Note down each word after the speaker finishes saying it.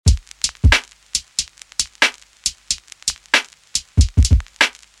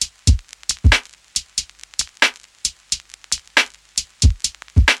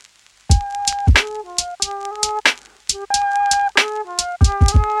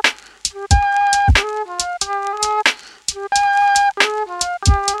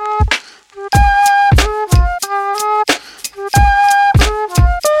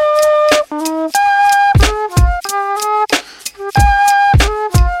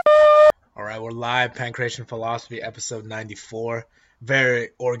live Pancreation Philosophy, episode 94. Very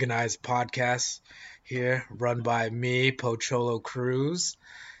organized podcast here, run by me, Pocholo Cruz,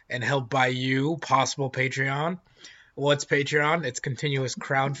 and helped by you, Possible Patreon. What's Patreon? It's continuous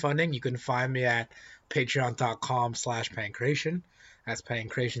crowdfunding. You can find me at patreon.com/pancration. That's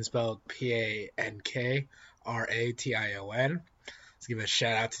pancration spelled Pankration. Let's give a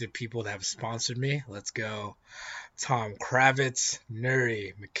shout out to the people that have sponsored me. Let's go. Tom Kravitz,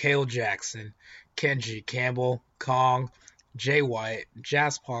 Nuri, Mikhail Jackson, Kenji Campbell, Kong, Jay White,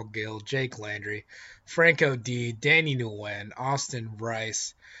 Jaspal Gill, Jake Landry, Franco D, Danny Nguyen, Austin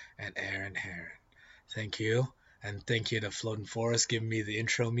Rice, and Aaron Heron. Thank you. And thank you to Floating Forest giving me the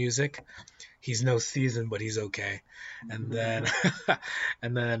intro music. He's no season, but he's okay. And then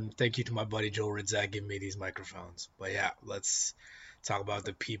thank you to my buddy Joel Ridzak giving me these microphones. But yeah, let's talk about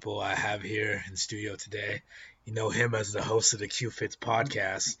the people I have here in studio today. You know him as the host of the Q Fits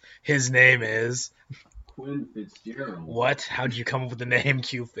podcast. His name is Quinn Fitzgerald. What? How'd you come up with the name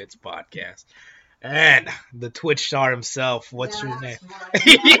Q Fits podcast? And the Twitch star himself. What's your name?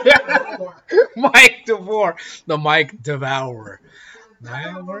 Mike DeVore. The Mike Devourer.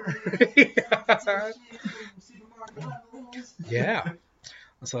 Yeah.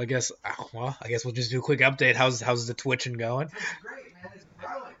 So I guess we'll just do a quick update. How's the twitching going? It's great, man. It's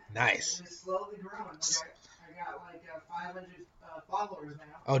growing. Nice. It's slowly growing. I got like 500 followers now.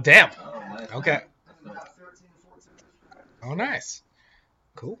 Oh damn. Oh, nice. Okay. And about 13 to 14 subscribers. Oh nice.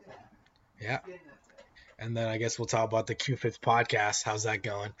 Cool. Yeah. And then I guess we'll talk about the Q-Fits podcast. How's that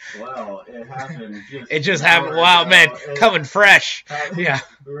going? Well, it happened. It just happened. Wow, man, coming fresh. Yeah.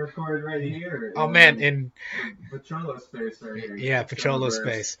 We recorded right here. Oh man, in Pocholo space right here. yeah, Pocholo Pocholoverse.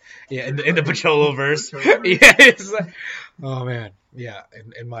 space. Yeah, in the Pocholoverse. Pocholoverse. Yeah, it's like, oh man, yeah,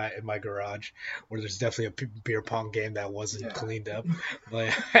 in my garage where there's definitely a beer pong game that wasn't cleaned up,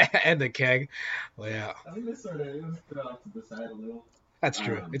 but and the keg. Well, yeah, I think this sort of it was put off to the side a little. that's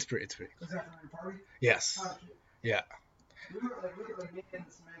true. It's pretty. Was that from your party? Yes. Oh, shit. Yeah. We were like me and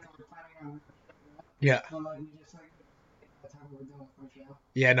Samantha were planning on. Yeah. So like we just like that's how we were doing with our show.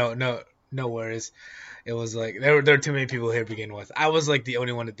 Yeah. No worries. It was like there were too many people here to begin with. I was like the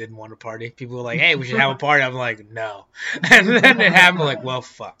only one that didn't want to party. People were like, "Hey, we should have a party." I'm like, "No," and then it happened. Like, well,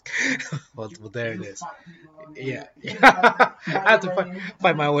 fuck. well, there it is. Yeah. I have to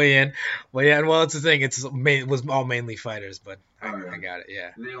fight my way in. Well, yeah, well, it's the thing. It was all mainly fighters, but I got it.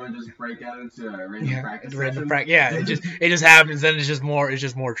 Yeah. Did anyone just break out into a random practice session? Yeah, it just happens. Then it's just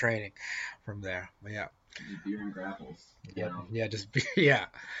more training from there. But yeah. Just beer and grapples. Yeah,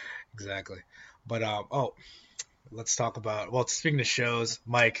 exactly. But let's talk about. Well, speaking of shows,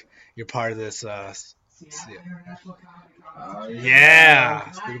 Mike, you're part of this. Seattle International Comedy Yeah,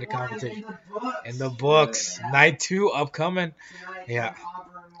 Competition. speaking of Night one competition. in In the books, Yeah. night 2 upcoming. Tonight Yeah. in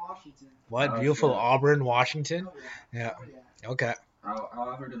Auburn, Washington. What Oh, beautiful shit. Auburn, Washington. Oh, Yeah. Oh, yeah. Okay. How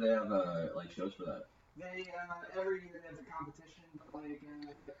often do they have like shows for that? They every year they have a competition, but like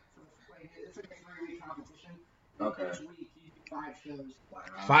it's like a 3-week competition. And Okay. Each week you do 5 shows. Wow.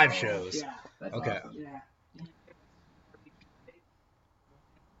 5 shows. Yeah. That's Okay. awesome. Yeah.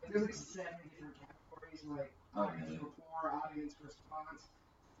 There's like 7 different categories, like Oh, audience really? rapport, audience response,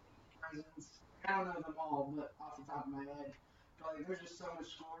 presence. I don't know them all, but off the top of my head. But like, there's just so much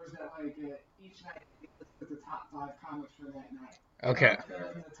scores that like each night they put the top 5 comics for that night. Okay. And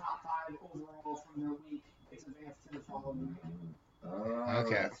then the top 5 overall from their week is advanced to the following week. Oh,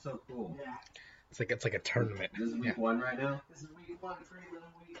 Okay. That's so cool. Yeah. It's like a tournament. This is week Yeah. 1 right now? This is week 1, prelim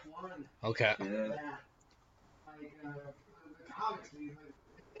week 1. Okay. Yeah. Yeah. Like the comics week, like,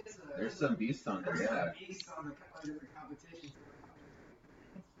 There's some beasts on there, There's yeah. some beasts on the competition.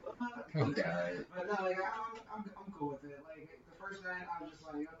 Okay. But no, like I'm cool with it. Like the first night, I was just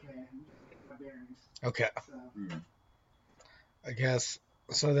like, okay, I'm just getting my bearings. Okay. So I guess.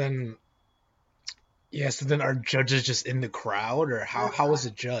 So then are judges just in the crowd, or how was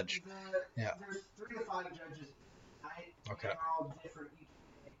it judged? Yeah. There's 3 to 5 judges each night. Okay. And they're all different each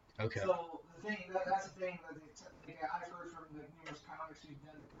day. Okay. So the thing that's the thing that I've heard from the numerous comics who've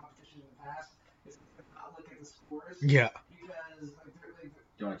done the competition in the past is to not look at the scores. Yeah. Because like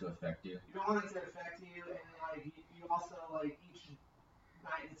Don't want it to affect you. you don't want it to affect you, and like you also like each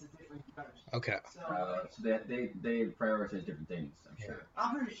night it's a different judge. Okay. So So they prioritize different things, I'm sure.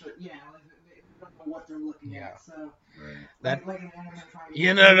 I'm pretty sure, yeah, like they don't know what they're looking Yeah. at. So Right. That. like an anime trying to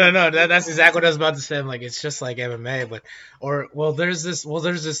Yeah, no. That's exactly what I was about to say. I'm like, it's just like MMA, but there's this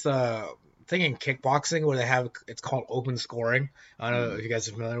thing in kickboxing where they have it's called open scoring. I don't know if you guys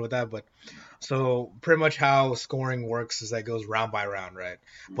are familiar with that, but so pretty much how scoring works is that it goes round by round, right?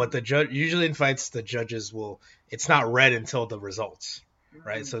 But the judge usually in fights the judges will it's not read until the results,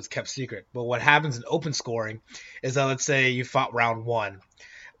 right? So it's kept secret. But what happens in open scoring is that, let's say you fought round 1.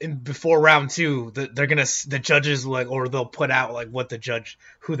 And before round 2, the judges or they'll put out like what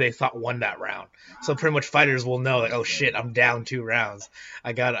who they thought won that round. So pretty much fighters will know like, oh shit, I'm down 2 rounds.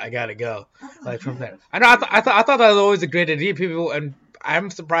 I gotta go. Like from there. I know I thought that was always a great idea. People, and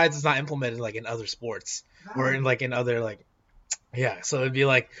I'm surprised it's not implemented like in other sports or in other like. Yeah, so it'd be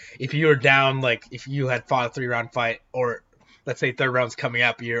like if you were down, like if you had fought a 3-round fight, or let's say third round's coming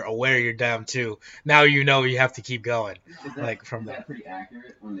up, you're aware you're down 2. Now you know you have to keep going. Is that pretty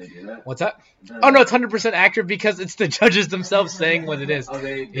accurate when they do that? What's that? Oh no, it's 100% accurate because it's the judges themselves saying what it is. Oh,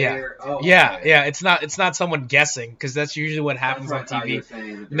 Yeah. Oh, Yeah, okay. yeah. It's not someone guessing because that's usually what happens That's on what I thought you were TV.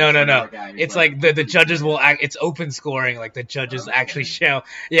 saying, that No, there's no, some no. other guy who's It's like the judges will act. It's open scoring. Like the judges actually show.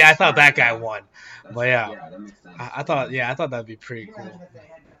 Yeah, I thought that guy won. But yeah, that makes sense. I thought that'd be pretty cool. Imagine if they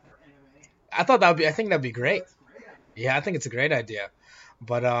had that for MMA. I think that'd be great. That's great. Yeah, I think it's a great idea.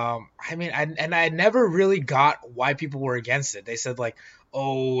 But I mean, I never really got why people were against it. They said like,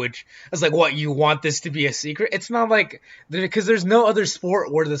 oh, it's like, what, you want this to be a secret? It's not like, because there's no other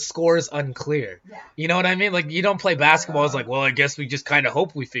sport where the score is unclear. Yeah. You know what I mean? Like, you don't play basketball. It's like, well, I guess we just kind of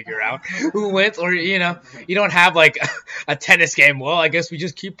hope we figure out who wins, or you don't have like a tennis game. Well, I guess we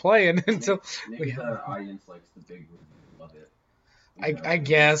just keep playing until. Maybe the audience likes the big word. Love it. I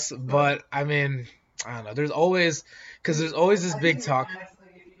guess, but I mean, I don't know. There's always this big talk. If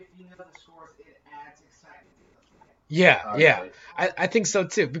you know the scores, it adds excitement to the fight. Yeah, yeah. Alright. I think so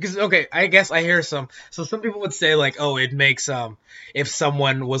too. Because okay, I guess I hear some people would say like, oh, it makes if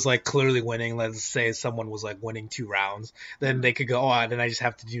someone was like clearly winning, let's say someone was like winning 2 rounds, then they could go, oh, then I just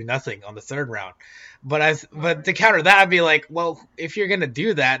have to do nothing on the 3rd round. But to counter that, I'd be like, well, if you're gonna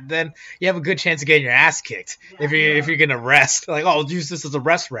do that, then you have a good chance of getting your ass kicked. If you're gonna rest, like, oh, I'll use this as a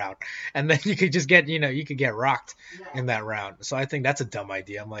rest round, and then you could just get you could get rocked in that round. So I think that's a dumb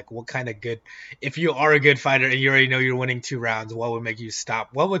idea. I'm like, what kind of good? If you are a good fighter and you already know you're winning 2 rounds, what would make you stop?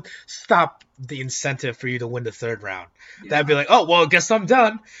 What would stop the incentive for you to win the 3rd round? That'd be like, oh, well, I guess I'm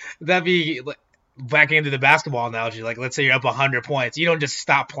done. That'd be like. Backing into the basketball analogy, like let's say you're up 100 points, you don't just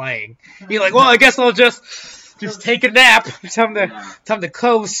stop playing. You're like, well, I guess I'll just take a nap. Time to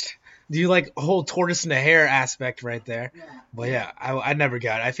coast. Do you like a whole tortoise and the hare aspect right there? Yeah. But yeah, I never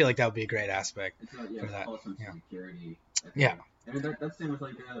got it. I feel like that would be a great aspect. It's not, For that. Also some Yeah. security. I think. Yeah. I mean, that's the same with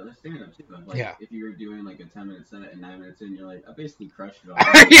like the stand-up too. Like, Yeah. if you were doing like a 10-minute set and 9 minutes in, you're like, I basically crushed it all.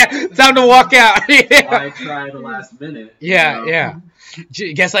 Yeah, time to walk out. Yeah, Why try the last minute? yeah, you know? yeah.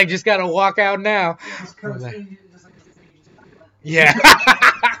 Guess I just gotta walk out now. Just coach me, just like you just Yeah.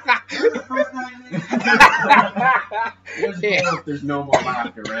 the first 9 minutes. There's both, there's no more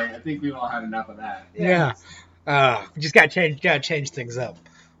laughter, right? I think we've all had enough of that. Yeah. We just gotta change things up.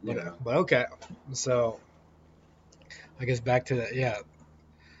 Yeah. But okay. So I guess back to that. Yeah.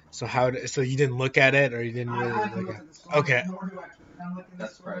 So so you didn't look at it, or you didn't I really haven't look looked at at the it? scores, Okay. nor do I plan on looking at the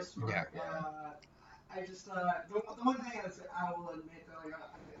That's probably scores. smart. Yeah. I just the one thing I will admit that like, I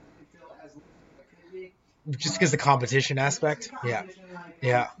didn't feel as good as it could be. Just because the competition aspect. It's the Yeah. competition, like,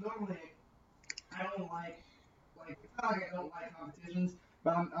 Yeah. Normally, I don't like it's not like I don't like competitions,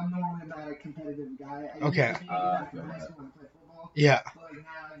 but I'm normally not a competitive guy. I Okay. used to be back in I feel high that. school when I played football. Yeah. But like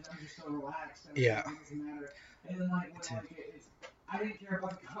now, I'm just so relaxed. And Yeah. It doesn't matter. And then like when it's I didn't care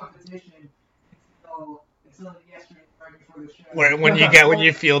about the competition until yesterday, right before the show. When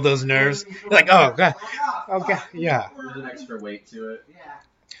you feel those nerves, you're like, oh god. Okay. Yeah. There's an extra weight to it. Yeah.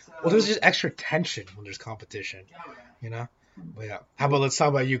 So, Well, there's just extra tension when there's competition. oh, yeah. You know. But yeah. How about let's talk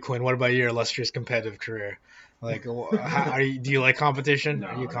about you, Quinn? What about your illustrious competitive career? Like, do you like competition? No,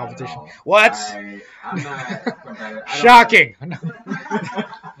 Are you a not competition? at all. What? I'm not competitive. Shocking.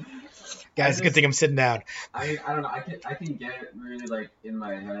 Guys, good thing I'm sitting down. I don't know. I can get it really like in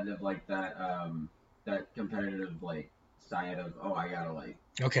my head of like that competitive like side of, oh, I gotta like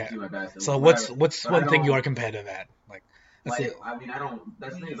Okay. do my best. So Whatever. what's But one I thing you don't- are competitive at? Like, let's Like, see. I mean, I don't.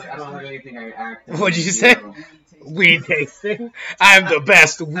 That's the thing. Is, like, I don't have anything I act. What'd you say? Weed tasting. I'm the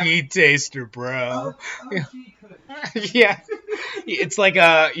best weed taster, bro. Oh, she could. Yeah. It's like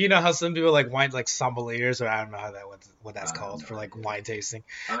you know how some people like wine like sommeliers, or I don't know how what that's called for like wine tasting.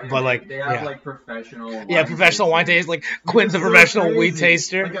 I mean, But, like, they have yeah. like professional. Yeah, professional wine taster. Like Quinn's a It's so professional crazy. weed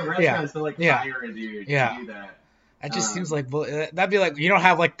taster. Like a restaurant Yeah. is to like Yeah. hire a dude Yeah. to do that. That just seems like that'd be like you don't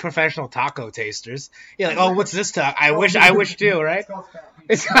have like professional taco tasters. You're like, oh, what's this taco? I wish too, right? It's called fat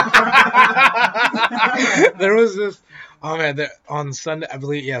pizza. There was this. Oh man, on Sunday, I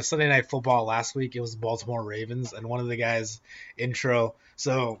believe, yeah, Sunday Night Football last week. It was the Baltimore Ravens, and one of the guys intro.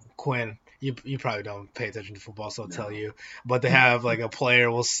 So Quinn, you probably don't pay attention to football, so I'll tell No. you. But they have like a player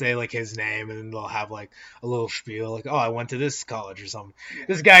will say like his name, and then they'll have like a little spiel, like, "Oh, I went to this college or something." Yeah.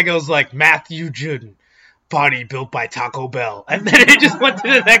 This guy goes like Matthew Juden, body built by Taco Bell, and then he just went to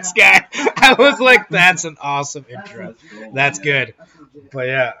the next guy. I was like, "That's an awesome intro." cool. That's Yeah. good. That's legit. But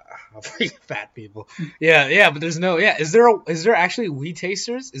yeah, fat people. Yeah. But there's no. Yeah, is there actually weed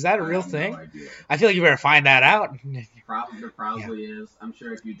tasters? Is that a I real have thing? No idea. I feel like you better find that out. There probably is. I'm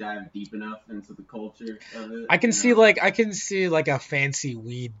sure if you dive deep enough into the culture of it. I can you know. see like a fancy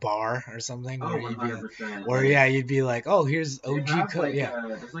weed bar or something Oh, where you'd be like, 100%. where yeah, you'd be like, oh, here's They OG have, cut. like, Yeah,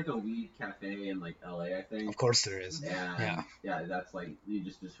 there's like a weed cafe in like LA, I think. of course there is. And yeah, that's like you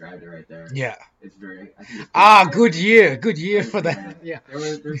just described it right there. Yeah. It's very. I think it's Ah, very- good year for that. Yeah.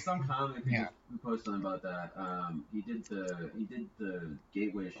 There's some comic Yeah. who posted something about that. He did the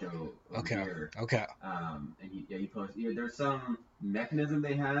Gateway show over here. Okay. And he posted. Yeah, there's some mechanism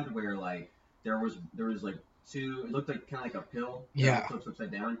they had where like there was like two. It looked like kind of like a pill. that Yeah. Flips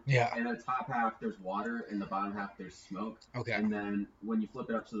upside down. Yeah. And the top half there's water, and the bottom half there's smoke. Okay. And then when you flip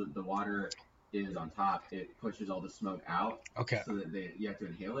it up so that the water is on top, it pushes all the smoke out. Okay. So that you have to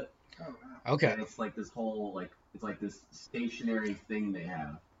inhale it. Oh, wow. Okay. And it's like this whole it's like this stationary thing they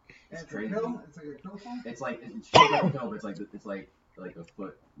have. It's It's a crazy. pill? It's like a pill form? It's shaped like a pill, but it's like a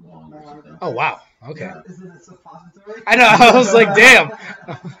foot long or something. Oh wow. Okay. Yeah, is it a suppository? I know. I was like, damn.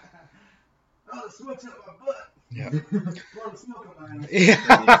 Oh, it smokes up my butt. Yeah. Blowing smoke up my ass. Yeah.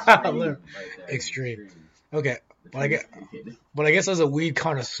 Extreme, right there. Extreme. Okay. The Well, I get- sophisticated. But I guess as a weed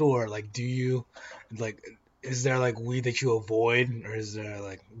connoisseur, like, do you like? Is there like weed that you avoid, or is there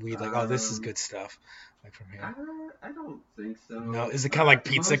like weed like, oh, this is good stuff, like from here? I don't think so. No, is it kinda like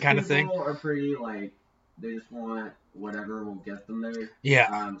pizza Most kinda thing? People are pretty like they just want whatever will get them there.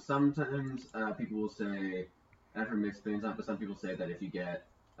 Yeah. Sometimes people will say, I've heard mixed things on, but some people say that if you get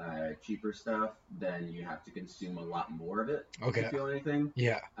cheaper stuff, then you have to consume a lot more of it Okay. to feel anything.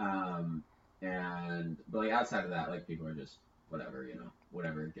 Yeah. But like outside of that, like people are just whatever,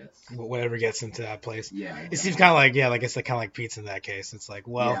 whatever gets. Whatever gets into that place. Yeah. It seems kind of like like it's like kind of like pizza in that case. It's like,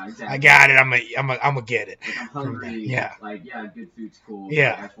 well, Yeah, exactly. I got it. I'm gonna get it. Like I'm hungry. Yeah. Like good food's cool.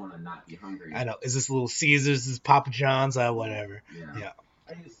 Yeah. But I just want to not be hungry. I know. Is this Little Caesars? Is this Papa John's? Whatever. Yeah. Yeah.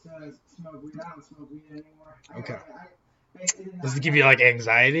 I used to smoke weed. I don't smoke weed anymore. Okay. It Does it give you like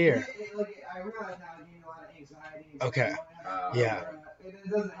anxiety or? I realize now it gives me a lot of anxiety. Okay. Yeah. It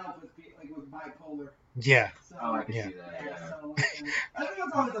doesn't help with bipolar. Yeah. So, Oh, I can Yeah. see that. Yeah. So,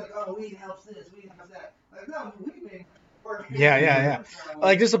 everyone's always like, oh, weed helps this, weed helps that. Like, no, weed may work. Yeah. So,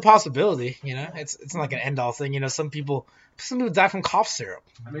 Like there's a possibility, It's not like an end all thing. Some people die from cough syrup.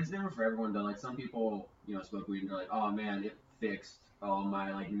 I mean, it's different for everyone though. Like some people, smoke weed and they're like, oh man, it fixed all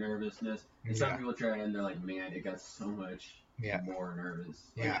my like nervousness. And some Yeah. people try it and they're like, man, it got so much Yeah. more nervous.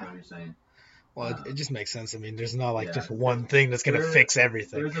 Like Yeah. how you're saying. Well, it just makes sense. I mean, there's not like Yeah. just one thing that's gonna There- fix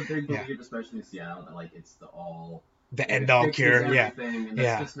everything. There's a big Yeah. belief, especially in Seattle, that like it's The it end all fixes cure. Yeah. everything, and Yeah.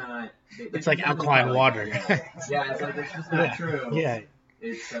 that's just not. It's like they think alkaline about it water. like that, yeah, it's like it's just not Yeah. true. Yeah.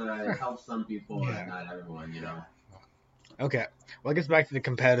 It's it helps some people Yeah. and not everyone. Okay. Well, I guess back to the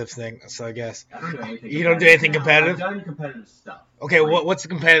competitive thing. So I guess. I don't do anything. You don't do anything competitive? I've done competitive stuff. Okay. Like, What's the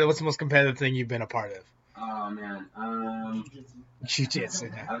competitive? What's the most competitive thing you've been a part of? Oh man.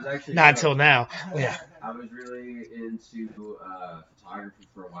 Jiu-jitsu. I was actually Not until now. Yeah. I was really into photography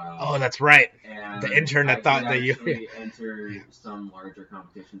for a while. Oh, that's right. And the intern that I thought did that you- actually enter some larger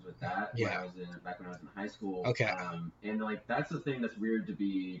competitions with that. Yeah. Back when I was in high school. Okay. And like that's the thing that's weird to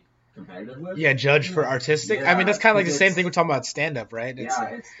be competitive with. Yeah. Judge for artistic. I mean, Yeah, that's kind of like the same it's- thing we're talking about stand-up, right?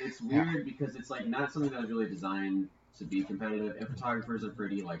 Yeah, it's weird because it's like not something that was really designed to be competitive. And photographers are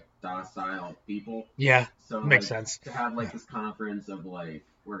pretty like docile people. Yeah. So Makes like, sense. to have like this conference of like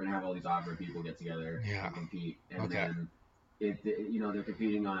we're gonna have all these opera people get together Yeah. and compete, and Okay. then they're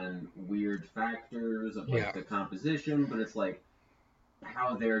competing on weird factors of like Yeah. the composition, but it's like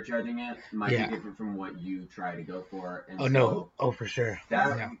how they're judging it might Yeah. be different from what you try to go for. And Oh so no. Oh, for sure.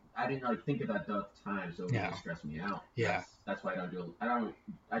 that Yeah. I didn't like think of that at the time, so it Yeah. really stressed me out. Yeah. That's why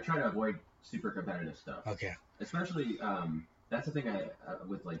I try to avoid super competitive stuff. Okay. Especially that's the thing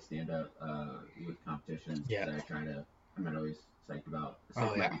with like stand up with competitions Yeah. that I'm not always psyched about. Oh,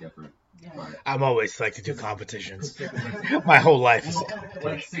 Stuff yeah. might be different. Yeah. But I'm always like to do competitions. Sick is My whole life is a like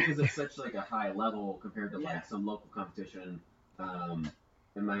competition. Sick is at such like a high level compared to Yeah. like some local competition.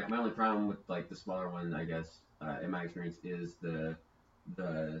 And my only problem with like the smaller one, I guess, in my experience, is the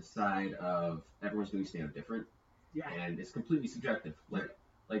side of everyone's doing stand up different. Yeah. And it's completely subjective.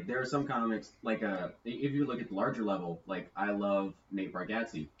 Like there are some comics like if you look at the larger level, like I love Nate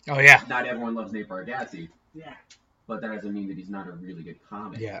Bargatze. Oh yeah. Not everyone loves Nate Bargatze, Yeah. but that doesn't mean that he's not a really good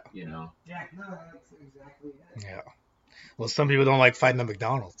comic. Yeah. You know. Yeah, no, that's exactly it. Yeah. Well, some people don't like fighting at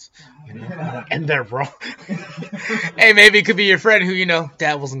McDonald's, you know, and they're wrong. Hey, maybe it could be your friend who,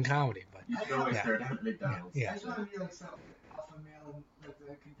 dabbles in comedy. But You should always Yeah. start at McDonald's. Yeah. I just want to be like some alpha male and like the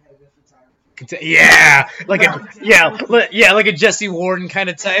competitive photographer. Yeah, like a Jesse Warden kind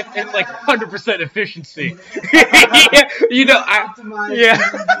of type, and like 100% efficiency. Yeah, Optimize yeah,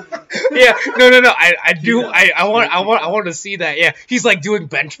 no. I want to see that. Yeah, he's like doing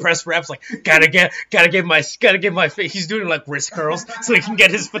bench press reps, like gotta get my face. He's doing like wrist curls so he can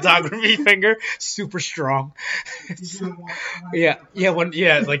get his photography finger super strong. Yeah,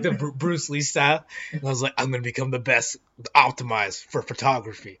 like the Bruce Lee style. And I was like, I'm gonna become the best optimized for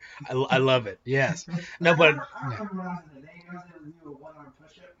photography. I love it. Yes. No, but I remember when I was in the Navy, I was able to do a one-arm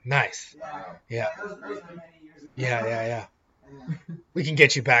push-up. nice. Yeah. Yeah. That was like many years ago. Yeah. Yeah. We can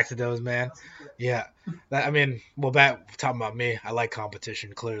get you back to those, man. Let's do it. Yeah. Talking about me, I like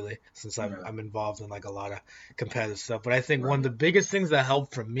competition clearly since I'm involved in like a lot of competitive stuff. But I think one of the biggest things that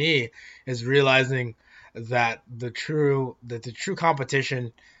helped for me is realizing that the true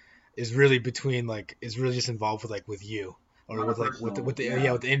competition is really just involved with you or with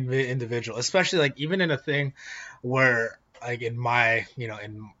the individual, especially like even in a thing where like in my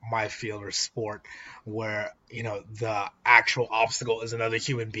field or sport where the actual obstacle is another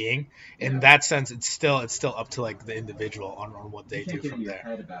human being. In that sense, it's still up to like the individual on what they do from there.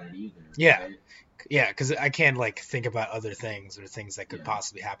 Head about it either, Yeah. right? Yeah, because I can't like think about other things or things that could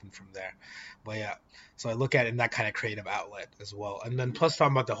possibly happen from there. But yeah, so I look at it in that kind of creative outlet as well. And then plus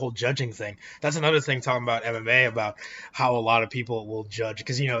talking about the whole judging thing, that's another thing talking about MMA, about how a lot of people will judge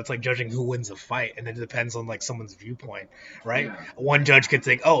because it's like judging who wins a fight, and it depends on like someone's viewpoint, right? Yeah. One judge could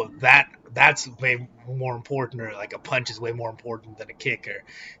think, oh, that's way more important, or like a punch is way more important than a kick, or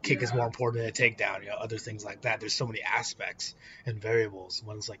kick is more important than a takedown, other things like that. There's so many aspects and variables.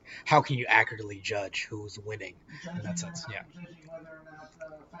 When it's like, how can you accurately judge who's winning in that sense? Yeah. Judging whether or not the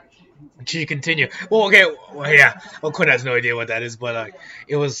fight should continue. Should continue? Well, okay. Well, yeah. Well, Quinn has no idea what that is, but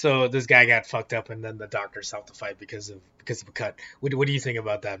it was so this guy got fucked up, and then the doctor stopped the fight because of a cut. What do you think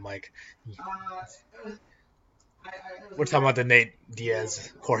about that, Mike? We're talking about the Nate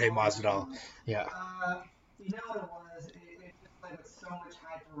Diaz, Jorge Masvidal. Yeah. You know what it was? It just like with so much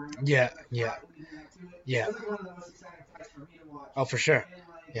hype around. Yeah, the yeah. fight leading up to it. Yeah. It was like one of the most exciting fights for me to watch. Oh, for sure. And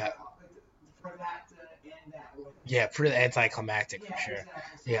like, Yeah. For that to end that way. Yeah, pretty anticlimactic for sure. Exactly.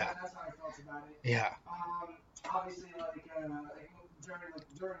 So Yeah. That's how I felt about it. Yeah. Obviously,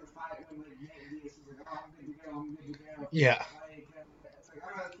 during the fight when like Nate Diaz was like, "Oh, I'm good to go." Yeah. Like it's like,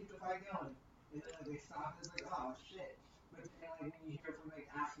 all right, keep the fight going. And then like, they stop. It's like, oh shit. But then like when you hear from like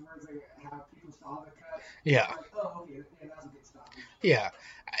afterwards, like how people saw the cut. Yeah. It's like, oh, okay, yeah, that was a good stop. Yeah,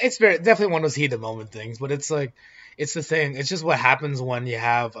 it's definitely one of those heat of the moment things, but it's like, it's the thing. It's just what happens when you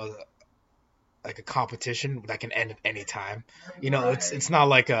have a competition that can end at any time. It's not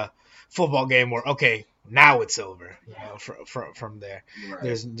like a football game where okay, now it's over. From there, Right.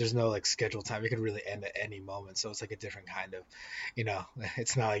 there's no like scheduled time. It could really end at any moment. So it's like a different kind of,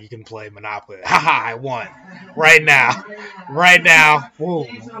 it's not like you can play Monopoly. Haha, I won right now. Right now. Whoa.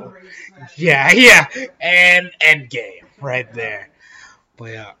 Game's over, you smash it. Yeah, and end game right there.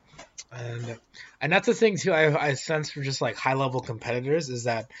 But yeah, and that's the thing too. I sense for just like high level competitors is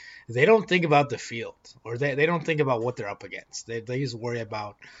that they don't think about the field, or they don't think about what they're up against. They just worry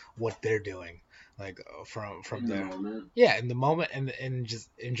about what they're doing, like from In the there. moment. Yeah, in the moment, and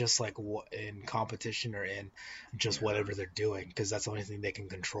just like what in competition or in just whatever they're doing, because that's the only thing they can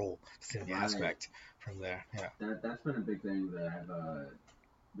control. It's the only Right. aspect from there. Yeah. That's been a big thing that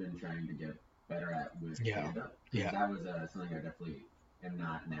I've been trying to get better at with Yeah. stand-up. Yeah. That was something I definitely am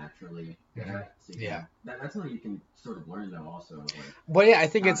not naturally good Mhm. at. So Yeah. That's something you can sort of learn though also. Like, But yeah, I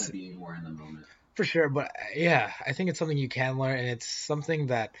think how it's to be more in the moment. for sure. But yeah, I think it's something you can learn, and it's something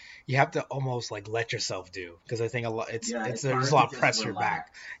that you have to almost like let yourself do, because I think a lot it's hard there's to a lot of just pressure relax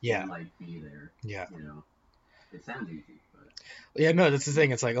back. Yeah. And, like be there. Yeah. It sounds easy, but Yeah, no, that's the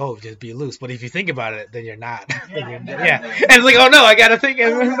thing. It's like, oh, just be loose. But if you think about it, then you're not. Then you're not. Yeah. Yeah. And it's like, oh no, I gotta think.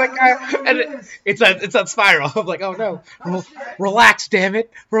 And it's like, it's that spiral. I'm like, oh no, relax, damn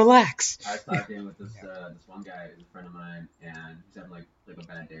it, relax. I was talking with this one guy, who's a friend of mine, and he's having like a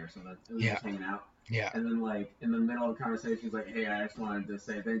bad day or something. And we were just hanging out. Yeah. And then like in the middle of the conversation, he's like, "Hey, I just wanted to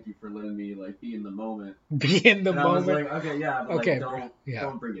say thank you for letting me like be in the moment." Be in the And I was moment. like, "Okay, yeah, but Okay, like,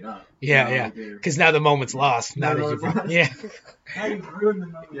 don't bring it up." Yeah, You know, yeah. like, you're- Because now the moment's lost. Now No, that it's lost. yeah. Now you've ruined the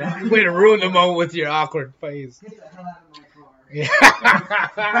moment. Yeah. Way to ruin the moment with your awkward face. Get the hell out of my car.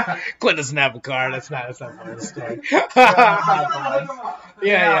 Yeah. Quinn doesn't have a car. That's not part of the story.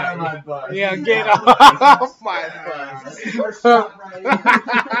 Yeah, get off my bus.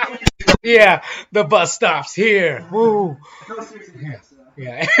 Yeah, the bus stops here. Woo.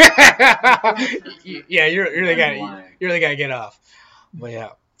 Yeah. Yeah, you're the guy. You're the guy to get off. But yeah.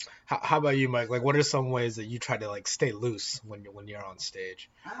 How about you, Mike? Like, what are some ways that you try to like stay loose when you're on stage?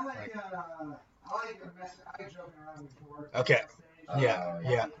 I like joking around before. Okay. Yeah.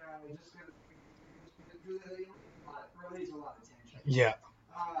 Relieves a lot of tension. Yeah.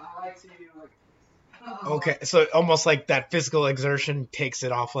 I like to Okay, so almost like that physical exertion takes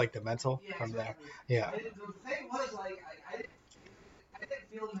it off like the mental from there. Yeah. The thing was, like, I didn't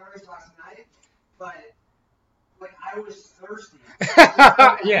feel nervous last night, but like I was thirsty.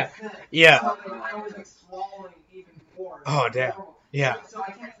 Yeah. Yeah. So, like, I was like swallowing even more. Oh, damn. Yeah. So I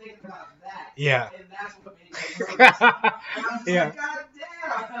can't think about that. Yeah. And that's what made me nervous. And I was Yeah. like, God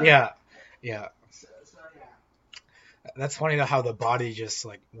damn. Yeah. Yeah. So yeah. That's funny though how the body just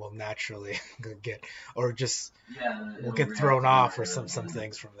like will naturally get or just will get thrown off or some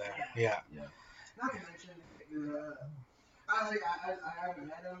things from there. Yeah. Not to mention, I haven't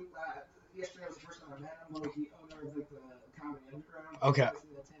met him. Yesterday was the first time I met him. Like, the owner of like the Comedy Underground. Okay. He's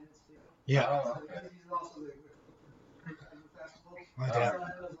in attendance too. Yeah. Oh, okay. He's also the festival. Oh, damn. So I was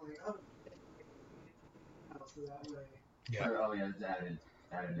like, oh. So that way. Yeah. Oh yeah, it's added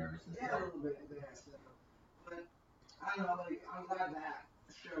nervousness. Yeah, a little bit there. So, but I don't know. Like, I'm glad that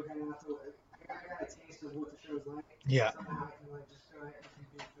show got out to it. I got a taste of what the show's like. Yeah. Somehow I can like just go ahead and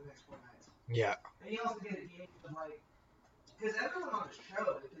compete for the next 4 nights. Yeah. And you also get a gauge of like, because everyone on the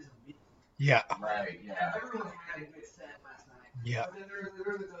show is amazing. Yeah. Right. Yeah. Everyone had a good set last night. Yeah. But then there's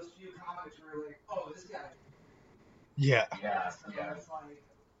those few comics who are like, oh, this guy. Yeah. Yeah. So Yeah. it's like,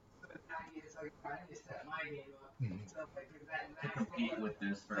 it's like, I need to step my game up. Mhm. So like To that's compete with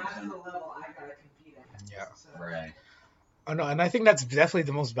this that's person. the level I gotta compete at. Yeah. So, Right. Oh no, and I think that's definitely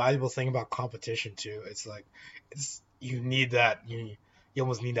the most valuable thing about competition too. It's like you need that you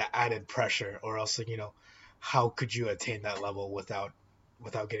almost need that added pressure, or else how could you attain that level without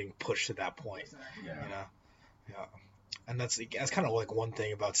getting pushed to that point? Yeah. Yeah. And that's kind of like one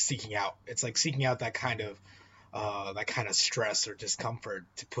thing about seeking out. It's like seeking out that kind of stress or discomfort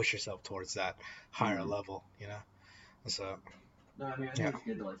to push yourself towards that higher level. So No, I mean, I think it's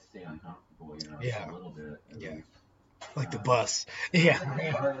good to like stay uncomfortable, Yeah. just a little bit. at Yeah. least. like the bus. Yeah.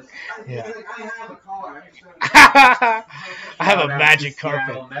 Yeah. Like, I have a car. So I have a Shout out magic to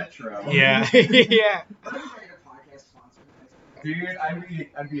Seattle carpet. Metro. Yeah. Yeah. I'm trying to podcast sponsor. Dude,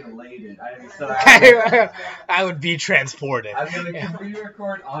 I'd be elated. I'd be so I would be transported. I'd be like, Yeah. can we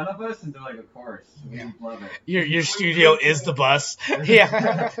record on a bus? And they're like, of course. We Yeah. love it. Your studio is the bus. Yeah. Quinn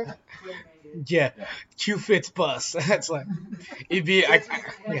made it. Yeah. Yeah. Q Fits bus. It's like it'd be It's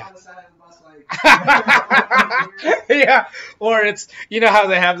just him yeah. on the side of the bus, like, Yeah, or it's how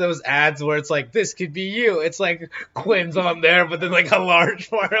they have those ads where it's like this could be you. It's like Quinn's on there, but then like a large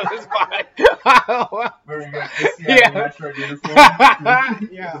part of his body. Where you got the Seattle Yeah. Metro uniform.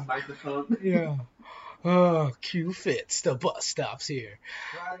 Yeah. The microphone. Yeah. Oh, Q Fits. The bus stops here.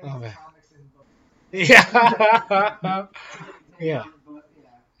 riding Oh, his man. comics and books. Yeah. Yeah. But,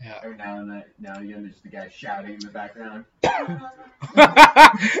 Yeah. Every now and again, there's the guy shouting in the background.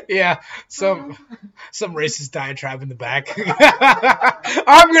 Yeah. Some racist diatribe in the back.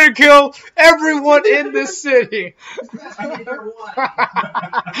 I'm gonna kill everyone in this city. especially for what?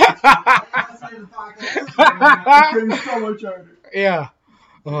 It's so much harder. Yeah.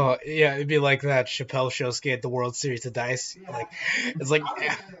 Oh, yeah, it'd be like that Chappelle show skit at the World Series of Dice. Yeah. Like, it's like,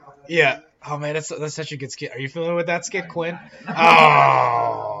 yeah. Oh, man, that's such a good skit. Are you familiar with that skit, Quinn?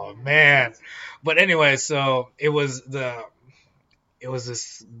 Oh, man. But anyway, so it was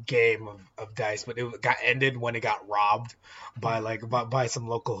this game of dice, but it got ended when it got robbed by some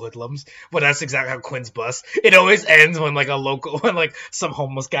local hoodlums. But that's exactly how Quinn's bus. It always ends when some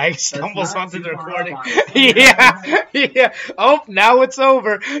homeless guy stumbles not onto too the far recording. off, honestly. Yeah. Oh, now it's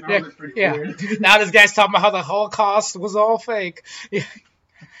over. That was pretty Yeah. weird. Now this guy's talking about how the Holocaust was all fake. Yeah.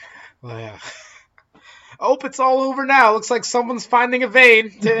 Well, yeah. Oh, it's all over now. Looks like someone's finding a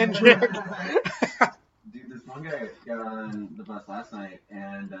vein to inject. Dude, this one guy got on the bus last night,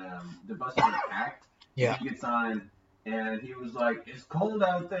 and the bus was packed. Yeah. He gets on, and he was like, "It's cold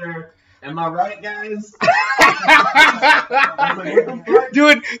out there. Am I right, guys?"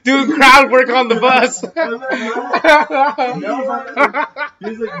 doing crowd work on the bus. No, He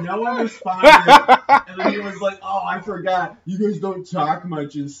was like, no one responded. And then he was like, oh, I forgot. You guys don't talk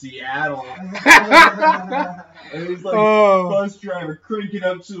much in Seattle. And he's like, bus driver, crank it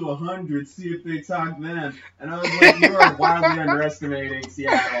up to 100, see if they talk then. And I was like, you are wildly underestimating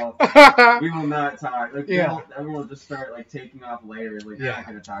Seattle. We will not talk. Like, everyone will just start like taking off layers. Like, they're not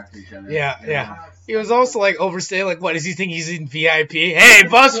going to talk to each other. Yeah. He was also like overstaying. Like, what does he think he's in VIP? Hey,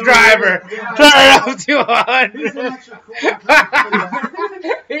 bus driver, turn it up to 100.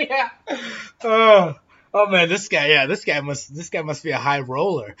 Yeah. Oh man, this guy must be a high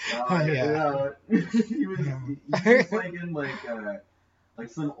roller. He was like in like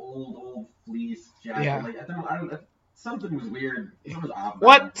some old fleece jacket. Yeah. Like I don't something was weird. Something was off.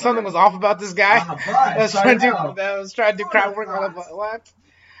 What? Something was off about this guy? That was trying to do crowd work on the what?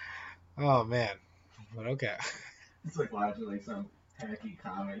 Oh man. But okay. It's like watching like some tacky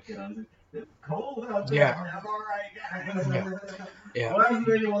comic kid on. It's cold out there. Yeah. I'm all right, guys. Yeah. Why isn't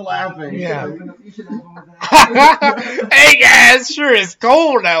anyone laughing? Yeah. You should have one with that. Hey guys, sure it's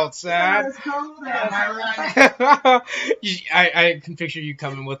cold outside. It's cold out. I can picture you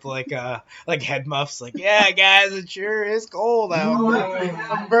coming with like head muffs, like, yeah guys, it sure is cold out.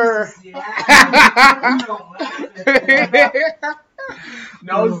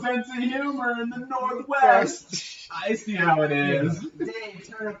 No sense of humor in the Northwest. I see how it is. Dave,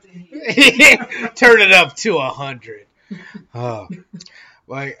 turn up the heat. Turn it up to 100. Oh,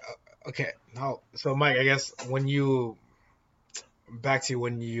 like okay. Now, so Mike, I guess when you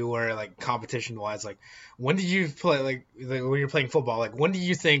were like competition wise, like when did you play like when you're playing football? Like when did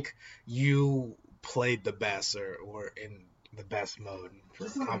you think you played the best or in the best mode for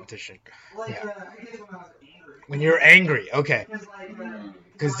competition? I guess when I was angry. When you're angry, okay.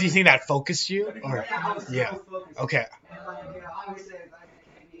 Because do you think that focused you? Or I was so focused. Okay. And obviously I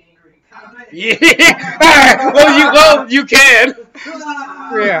can't be angry. Yeah. Well, you can.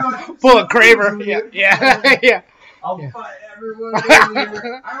 Yeah. Pull a Kramer. Yeah. I'll fight everyone.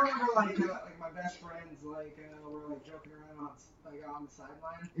 I remember like my best friends were like joking around on the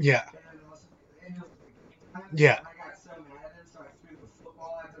sideline. Yeah. And it was yeah. I got so mad at them, so I threw the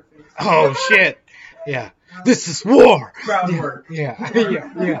football at their face. Oh shit. Yeah. This is war. Crowd work. Yeah.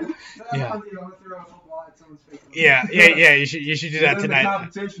 Yeah. You should do that tonight. In the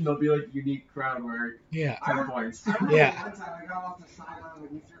competition, there'll be like unique crowd work. Yeah. 10 points. Yeah. One time I got off the sideline,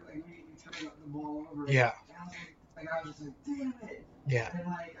 we turned the ball over. Yeah. And I was just like, damn it. Yeah. And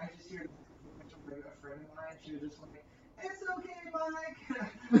I just hear a friend of mine, she was just like, it's okay, Mike.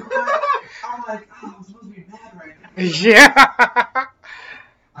 I'm like, oh, I'm supposed to be mad right now. Yeah.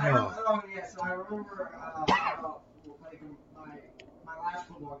 So I remember my last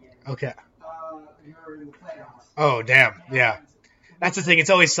football game. Okay. We were in the playoffs. Oh damn! Yeah, that's the thing. It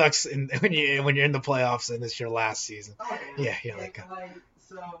always sucks when you're in the playoffs and it's your last season. Oh, Yeah, you're like.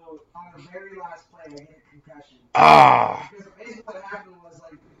 So on the very last play, I hit a concussion. Ah. Because basically what happened was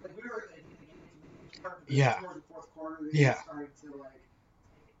like we were in the Yeah. fourth quarter. Yeah. Started to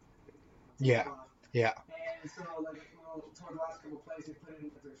Yeah. Yeah. And so toward the last couple of plays, they put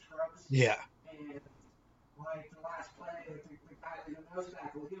in their scrubs. Yeah. And the last play, the guy, the nose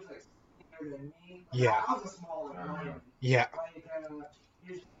tackle, he was bigger than me. Yeah. I was a smaller lineman. Yeah.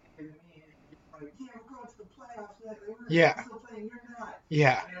 He was bigger than me. And we're going to the playoffs. Yeah. We're still playing. You're not.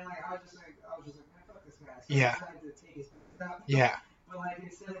 Yeah. And I was just like, man, fuck this guy. So Yeah. I decided to take his out. Yeah. But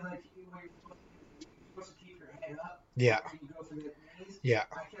instead of you're supposed to keep your head up. Yeah. And you go for the knees. Yeah.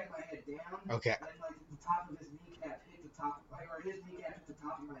 I kept my head down. Okay. And the top of his kneecap hit the top, or his kneecap hit the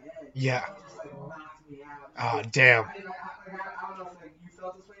top of my head. Yeah. And it just knocked me out. Oh damn. I don't know if you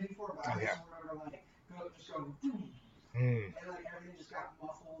felt this way before, but I just remember going boom. And everything just got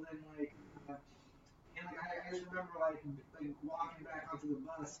muffled and I just remember walking back onto the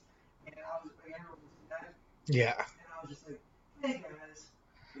bus and I was everyone was dead. Yeah. And I was just like, hey guys,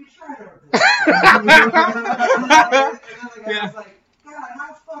 we tried our best. And then I was like, God,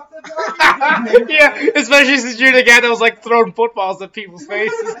 how fucked up are you? Yeah, especially since you're the guy that was throwing footballs at people's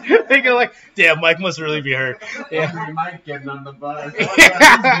faces. Thinking damn, Mike must really be hurt. Yeah. Mike getting on the bus.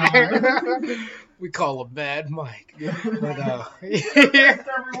 We call him Bad Mike. But, Everyone.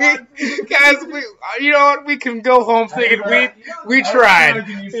 guys, you know what? We can go home thinking we tried.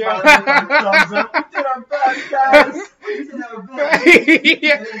 We did our best, guys. We did our best.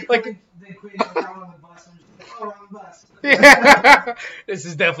 Yeah, Then Queen got on the bus and just wrong bus. Yeah. This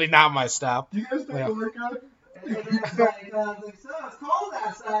is definitely not my stop. Do you guys take a workout? And then it's so it's cold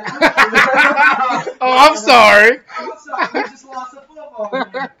outside. Oh, I'm sorry. I'm sorry, we just lost a football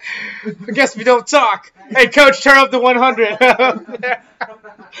game. I guess we don't talk. Hey, coach, turn up the 100.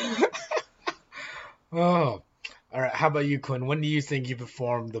 Oh, All right, how about you, Quinn? When do you think you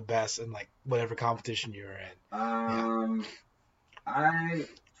performed the best in like whatever competition you were in?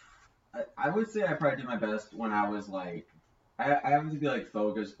 I would say I probably did my best when I was like I have to be like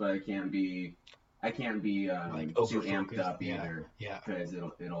focused, but I can't be Like too over amped focused. up either Yeah. because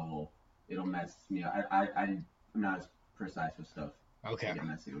it'll mess me up. I'm not as precise with stuff. Okay. I get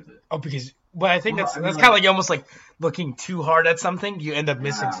messy with it. Oh, but I think Well, that's I mean, that's like- kind of like almost like looking too hard at something, you end up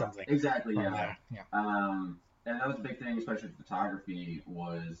missing Yeah, something. Exactly. from Yeah. there. Yeah. And that was a big thing, especially with photography,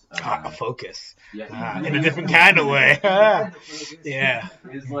 was Focus. yeah, in a different kind of way. Yeah.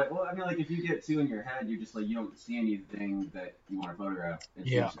 It's like, well, I mean, like if you get two in your head, you're just like you don't see anything that you want to photograph. And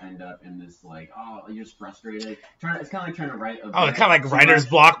so you just end up in this like, oh, you're just frustrated. It's kind of like trying to write. Oh, it's kind of like writer's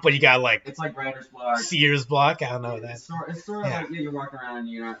block, but you got like it's like writer's block, seer's block. I don't know that. It's sort of like you're walking around, and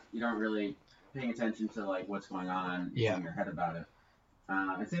you don't really paying attention to like what's going on in your head about it.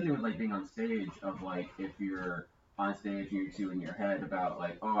 And same thing with like being on stage. Of like if you're on stage and you're two in your head about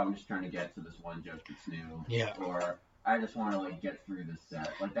like, oh, I'm just trying to get to this one joke that's new. Yeah. Or I just want to like get through this set.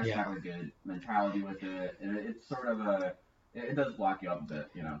 Like that's not a good mentality with it, and it's sort of it does block you up a bit,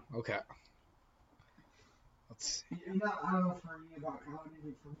 you know. Okay. Let's see. You know, I don't know for you about comedy,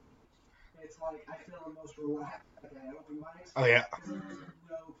 but for me, it's like I feel the most relaxed at open mics. Oh yeah. Because there's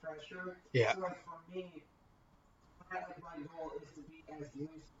no pressure. Yeah. So like for me, my goal is to be as loose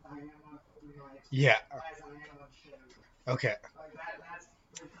as I am on open mics. Yeah. As I am on shows. Okay. Like that's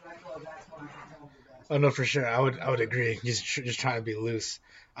I feel like that's when I can tell the best. Oh no, for sure. I would agree. Just trying to be loose.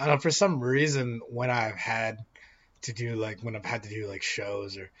 I don't know, for some reason when I've had to do like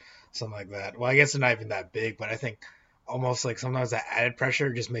shows or something like that. Well, I guess they're not even that big, but I think almost like sometimes that added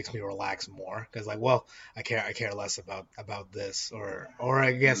pressure just makes me relax more because like, well, I care less about this or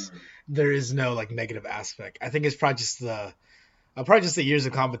I guess there is no like negative aspect. I think it's probably just the years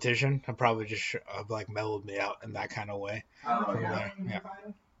of competition have probably just like mellowed me out in that kind of way. Oh, Yeah.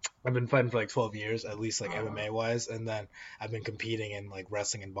 I've been fighting for like 12 years, at least like MMA wise, and then I've been competing in like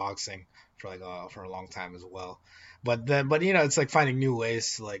wrestling and boxing for like for a long time as well. But you know, it's like finding new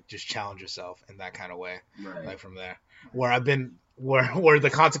ways to like just challenge yourself in that kind of way. Right. Like from there, where I've been, where the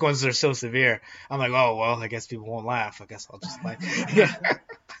consequences are so severe, I'm like, oh well, I guess people won't laugh. I guess I'll just like, yeah.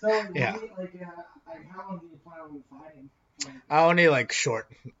 So Yeah. like how long do you plan on fighting? I only like short,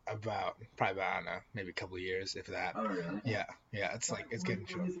 probably about I don't know, maybe a couple of years if that. Oh really? Yeah, it's like it's getting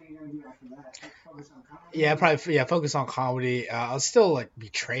short. What do you think you're gonna do after that? Focus on comedy? Yeah, probably focus on comedy. I'll still like be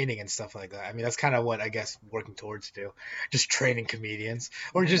training and stuff like that. I mean, that's kind of what I guess working towards do, just training comedians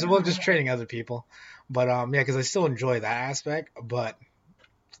or just training other people. But yeah, because I still enjoy that aspect. But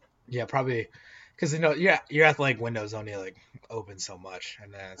yeah, probably because you know your athletic window's only like open so much,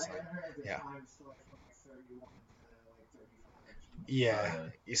 and then it's like yeah,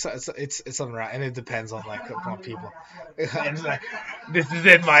 it's something right, and it depends on like upon people. And it's like, this is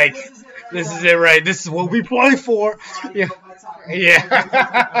it, Mike. This is it, right? This is what we play for. Yeah.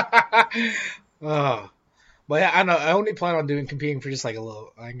 Oh, but yeah, I know. I only plan on competing for just like a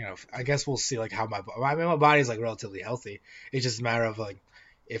little. I guess we'll see like how my body's like relatively healthy. It's just a matter of like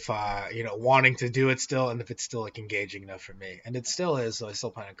if wanting to do it still, and if it's still like engaging enough for me, and it still is. So I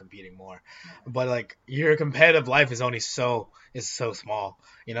still plan on competing more. But like your competitive life is only so small,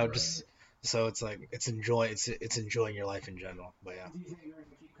 Right. just so it's like it's enjoying your life in general. But yeah. Do you think you're gonna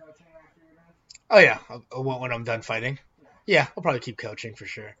keep coaching after you're done? Oh yeah, when I'm done fighting. Yeah, I'll probably keep coaching for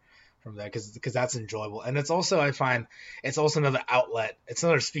sure from there because that's enjoyable, and it's also I find it's also another outlet. It's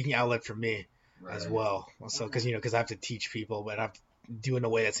another speaking outlet for me as well. So because I have to teach people, but I have to do it in a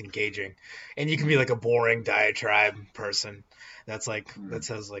way that's engaging, and you can be like a boring diatribe person that's like that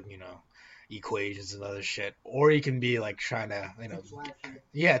says like equations and other shit, or you can be like trying to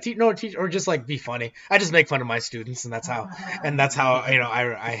teach or just like be funny. I just make fun of my students, and that's how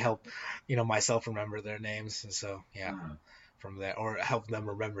I help myself remember their names, and so yeah. From that, or help them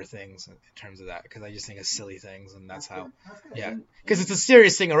remember things in terms of that, because I just think it's silly things, and that's how, because it's a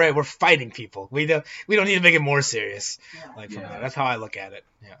serious thing. All right, we're fighting people. We don't need to make it more serious. Like from that, that's how I look at it.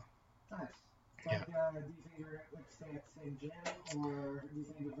 Yeah. Nice. Do you think you're like stay at the same gym, or do you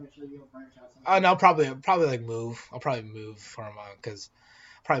think eventually you'll branch out? Oh no, probably like move. I'll probably move from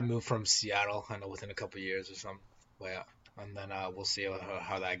Seattle. I know within a couple of years or something. But yeah, and then we'll see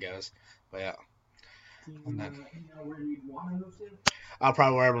how that goes. But yeah. Do you know where you'd want to move to? I'll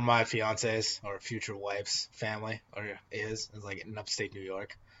probably wherever my fiance's or future wife's family is like in upstate New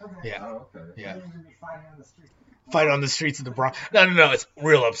York. Okay. Yeah. Oh, okay. Yeah. You're gonna be fighting on the streets. Fight on the streets of the Bronx. No, it's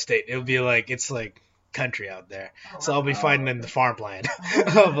real upstate. It'll be like it's like country out there, so I'll be fighting in the farmland.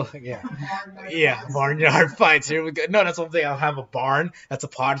 Yeah, barnyard fights. Here we go. No, that's one thing. I'll have a barn. That's a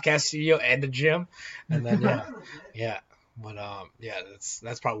podcast studio and a gym, and then yeah. But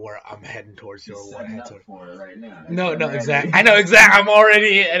that's probably where I'm heading towards. He's Or what setting heading up towards. for it right now. No, exactly. I know exactly. I'm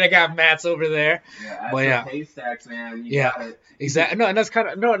already, and I got Matt's over there. Yeah, But yeah. haystacks, man. You Yeah. gotta- Exactly. No, and that's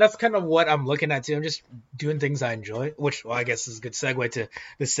kind of what I'm looking at too. I'm just doing things I enjoy, which, well, I guess is a good segue to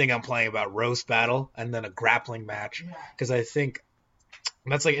this thing I'm playing about roast battle and then a grappling match, because I think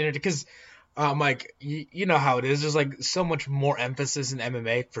that's like because like you know how it is. There's like so much more emphasis in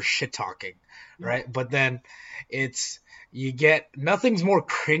MMA for shit talking, right? But then you get nothing's more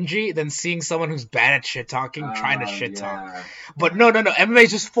cringy than seeing someone who's bad at shit talking trying to shit talk. But no, MMA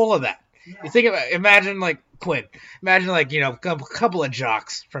is just full of that. You think about, imagine like Quinn, imagine like, a couple of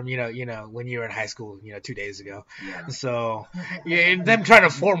jocks from, when you were in high school, 2 days ago. Yeah. So them trying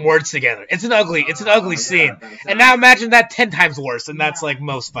to form words together. It's an ugly scene. And now imagine that 10 times worse. And that's like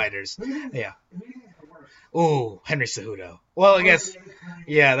most fighters. Yeah. Ooh, Henry Cejudo. Well, I guess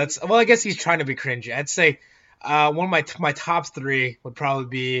he's trying to be cringy. I'd say, one of my top 3 would probably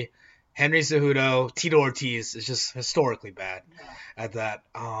be Henry Cejudo. Tito Ortiz is just historically bad at that.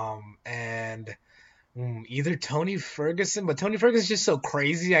 And either Tony Ferguson, but Tony Ferguson's just so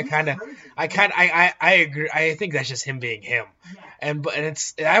crazy. I agree. I think that's just him being him. And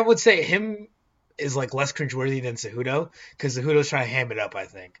I would say him is like less cringeworthy than Cejudo, because Cejudo's trying to ham it up, I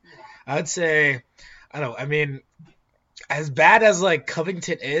think. I would say, I don't know. I mean, as bad as like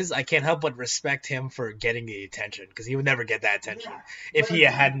Covington is, I can't help but respect him for getting the attention, because he would never get that attention if he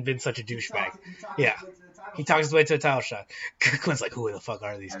hadn't been such a douchebag. Yeah. He talks his way to a title shot. Quinn's like, who the fuck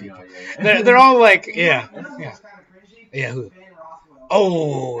are these people? They're all like, yeah. Who?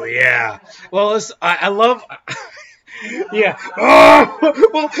 Oh, yeah. Well, I love... Yeah. Oh,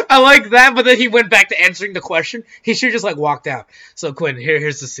 well, I like that, but then he went back to answering the question. He should just like walked out. So Quinn,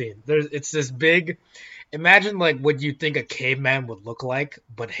 here's the scene. It's this big... Imagine like what you think a caveman would look like,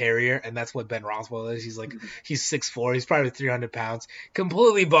 but hairier, and that's what Ben Roswell is. He's 6'4", he's probably 300 pounds,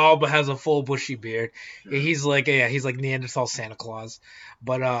 completely bald, but has a full bushy beard. Sure. He's like Neanderthal Santa Claus.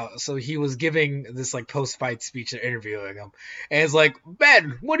 But so he was giving this like post-fight speech, they're interviewing him, and it's like,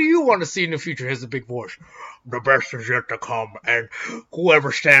 Ben, what do you want to see in the future? Here's a big voice. The best is yet to come, and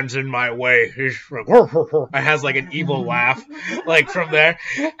whoever stands in my way is like, it has like an evil laugh, like from there,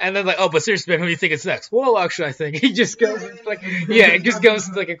 and then like, oh, but seriously, Ben, who do you think is next? Well, actually, I think he just goes like, it just goes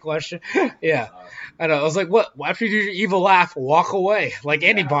into like a question. Yeah, I know. I was like, what? After you do your evil laugh, walk away, like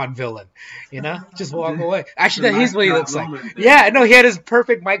any Bond villain, just walk away. Actually, he's what he looks like. Yeah, no, he had his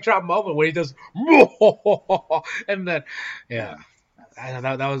perfect mic drop moment where he does, and then, I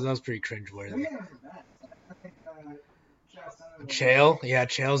know that was pretty cringeworthy. Chael,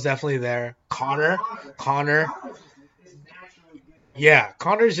 Chael's definitely there. Connor. Yeah,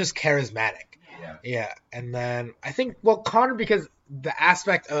 Connor's just charismatic. Yeah, and then I think, Connor, because the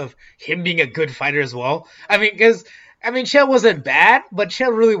aspect of him being a good fighter as well. Chael wasn't bad, but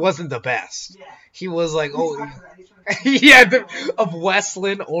Chael really wasn't the best. Yeah. He was like, of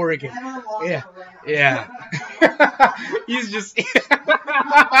Westland, Oregon. Yeah. He's just, see,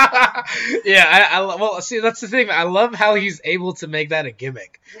 that's the thing. I love how he's able to make that a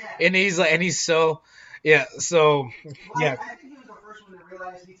gimmick, and he's like, and he's so, I think he was the first one to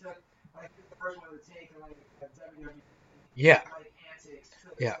realize he took, the first one to take, WWE. Antics.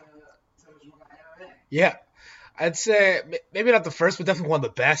 Yeah. I'd say maybe not the first, but definitely one of the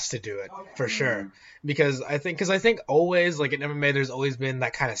best to do it, for sure. Because I think always, like in MMA, there's always been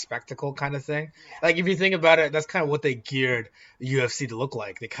that kind of spectacle kind of thing. Like if you think about it, that's kind of what they geared the UFC to look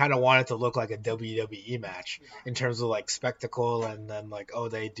like. They kind of wanted to look like a WWE match in terms of like spectacle, and then like,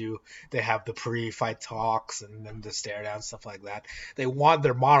 they have the pre-fight talks and then the stare down, stuff like that. They want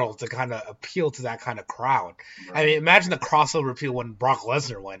their model to kind of appeal to that kind of crowd. Right. I mean, imagine the crossover appeal when Brock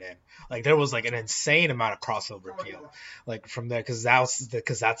Lesnar went in. Like there was like an insane amount of crossover appeal, like from there, because that's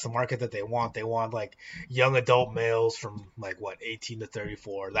the market that they want. They want like young adult males from 18 to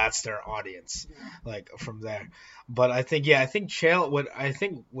 34. That's their audience, like from there. But I think Chael, what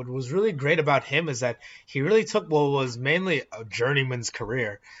was really great about him is that he really took what was mainly a journeyman's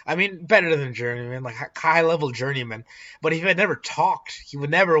career. I mean, better than journeyman, like high level journeyman. But if he had never talked, he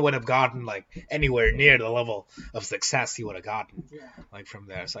would have gotten like anywhere near the level of success he would have gotten, like from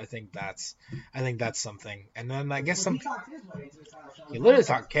there. So I think that's something. And then I guess he literally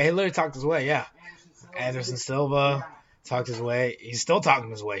talked his way. Yeah, Anderson Silva. Talked his way. He's still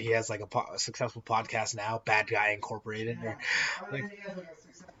talking his way. He has like a successful podcast now, Bad Guy Incorporated.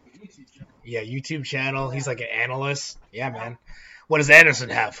 YouTube channel. He's like an analyst. Yeah, man. What does Anderson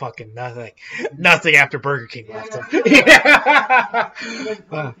have? Fucking nothing. Nothing after Burger King left him. Yeah.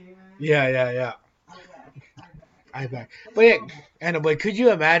 I bet. But yeah, and but could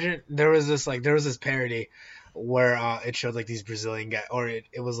you imagine there was this parody where it showed like these Brazilian guys, or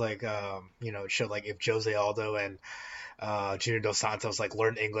it was like it showed like if Jose Aldo and Junior Dos Santos like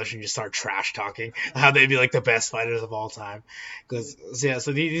learn English and just start trash talking, how they'd be like the best fighters of all time. Because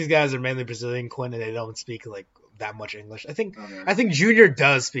so these guys are mainly Brazilian, Quinn, and they don't speak like that much English. I think Junior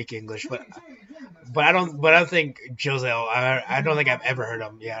does speak English, but I don't think Jose. I don't think I've ever heard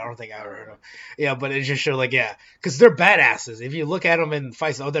him. Yeah, I don't think I ever heard him. Yeah, but it just showed like because they're badasses. If you look at them in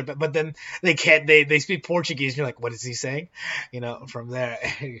fights, but then they can't. They speak Portuguese. And you're like, what is he saying? From there,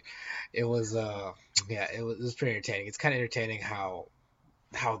 it was it was pretty entertaining. It's kind of entertaining how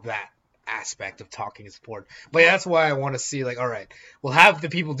that aspect of talking is important. But that's why I want to see all right, we'll have the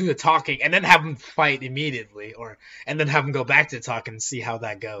people do the talking and then have them fight immediately, and then have them go back to the talking and see how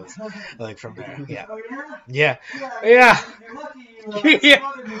that goes. From there. Yeah. Oh, Yeah.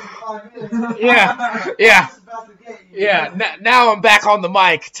 Yeah. Yeah. Now I'm back on the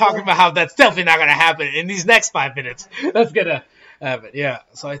mic talking about how that's definitely not gonna happen in these next 5 minutes. That's gonna happen. Yeah.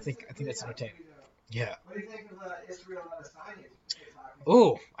 So I think that's entertaining. Yeah. What do you think of Israel Adesanya?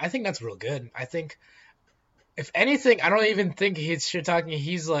 Ooh, I think that's real good. I think, if anything, I don't even think he's shit talking.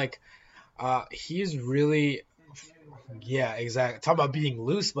 He's he's really, yeah, exactly. Talking about being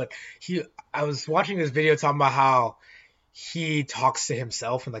loose, but I was watching this video talking about how he talks to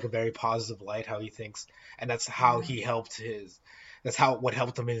himself in a very positive light, how he thinks, and that's how he helped what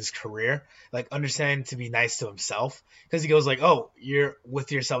helped him in his career, understanding to be nice to himself, because he goes oh, you're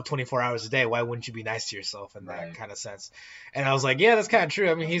with yourself 24 hours a day, why wouldn't you be nice to yourself in that kind of sense? And I was like, yeah, that's kind of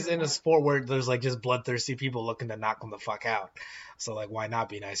true. I mean, he's in a sport where there's just bloodthirsty people looking to knock him the fuck out, so why not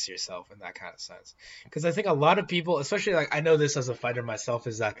be nice to yourself in that kind of sense? Because I think a lot of people, especially I know this as a fighter myself,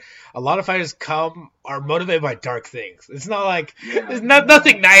 is that a lot of fighters are motivated by dark things. It's not there's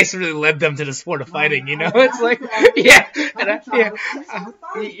nothing nice really led them to the sport of fighting, it's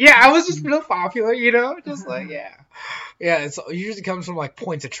I was just real popular, just yeah, it usually comes from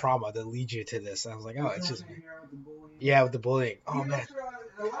points of trauma that lead you to this. And I was like, oh, it's just with the bullying. Oh man,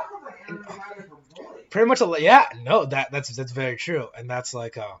 pretty much no, that's very true, and that's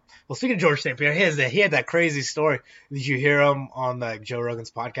well, speaking of George St. Pierre, he had that crazy story. Did you hear him on Joe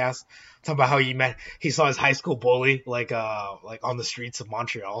Rogan's podcast talking about how he saw his high school bully on the streets of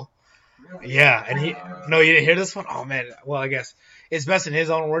Montreal? Really? Yeah, and you didn't hear this one? Oh man, well I guess it's best in his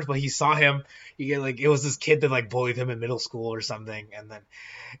own words, but he saw him. It was this kid that bullied him in middle school or something, and then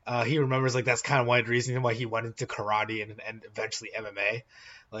he remembers that's kind of one of the reasons why he went into karate and eventually MMA.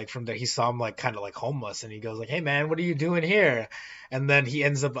 From there, he saw him kind of homeless, and he goes hey man, what are you doing here? And then he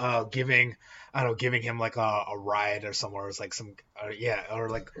ends up giving him a ride or somewhere. It's some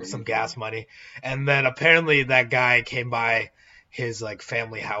some gas money, and then apparently that guy came by his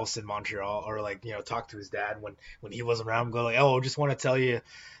family house in Montreal, or talk to his dad when he wasn't around, go oh, just want to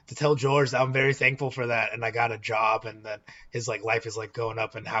tell George that I'm very thankful for that, and I got a job, and then his life is going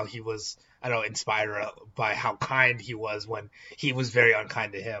up, and how he was inspired by how kind he was when he was very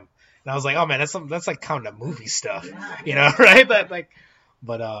unkind to him. And I was like, oh man, that's kind of movie stuff, right?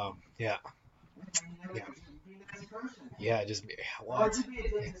 But yeah. Yeah, just what?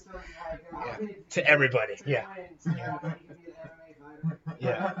 To everybody, yeah.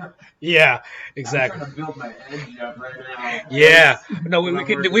 Yeah, exactly. I'm trying to build my edge up right now. Yeah, no, we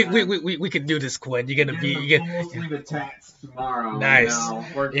can do this, Quinn. You're gonna be full tats tomorrow. Nice.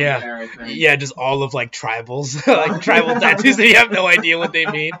 Yeah, just all of tribals, tribal tattoos that you have no idea what they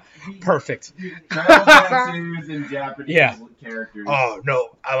mean. Perfect. Tribal tattoos and Japanese characters. Oh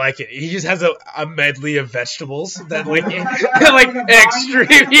no, I like it. He just has a medley of vegetables that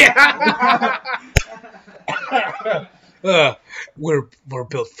extreme. Yeah. We're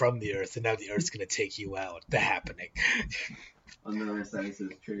built from the earth, and now the earth's gonna take you out. The Happening. On the other side it says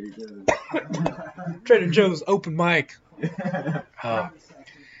Trader Joe's. Trader Joe's open mic.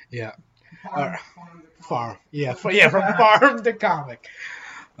 Yeah. Farm. Yeah. From farm to comic.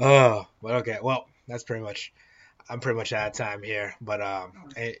 But okay. Well, that's pretty much. I'm pretty much out of time here. But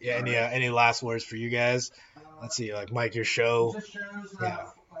any last words for you guys? Let's see. Mike, your show. Just shows. The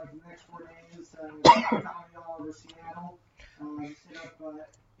next 4 days. Comedy all over Seattle. Hit up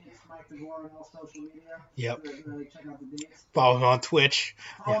It's Mike DeVore on all social media. Yep. Check out the dates. Follow me on Twitch.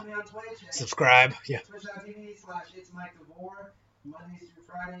 Follow me on Twitch. Subscribe. Yeah. Twitch.tv/It's Mike DeVore. Mondays through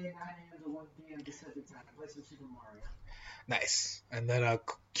Friday, 9 a.m. to 1 p.m. Pacific time. Play some Super Mario. Nice. And then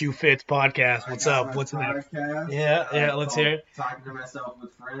Q Fits podcast. What's up? What's next? Yeah. Let's hear it. Talking to myself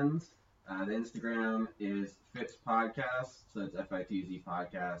with friends. The Instagram is Fitz Podcast, so it's FITZ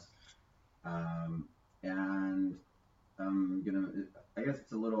Podcast. And I'm gonna. I guess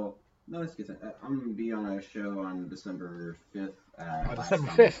it's a little. No, it's good. I'm gonna be on a show on December 5th.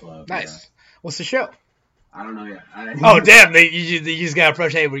 December 5th. Club. Nice. Yeah. What's the show? I don't know yet. Oh, damn. You just got to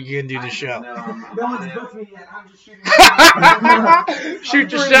approach, hey, we're going to do this show. No one's booked me yet. I'm just shooting.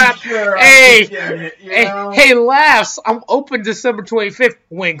 Shoot your shot. Sure hey, laughs. I'm open December 25th.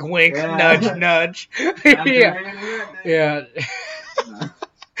 Wink, wink. Yeah. Nudge, nudge. Yeah.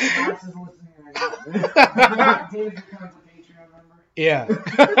 Max is listening right now. Dave becomes a Patreon member. Yeah.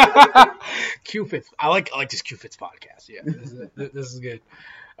 Q-Fits. I like this Q-Fits podcast. Yeah, this is good.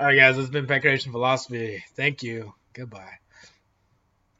 All right, guys. This has been Pancreation Philosophy. Thank you. Goodbye.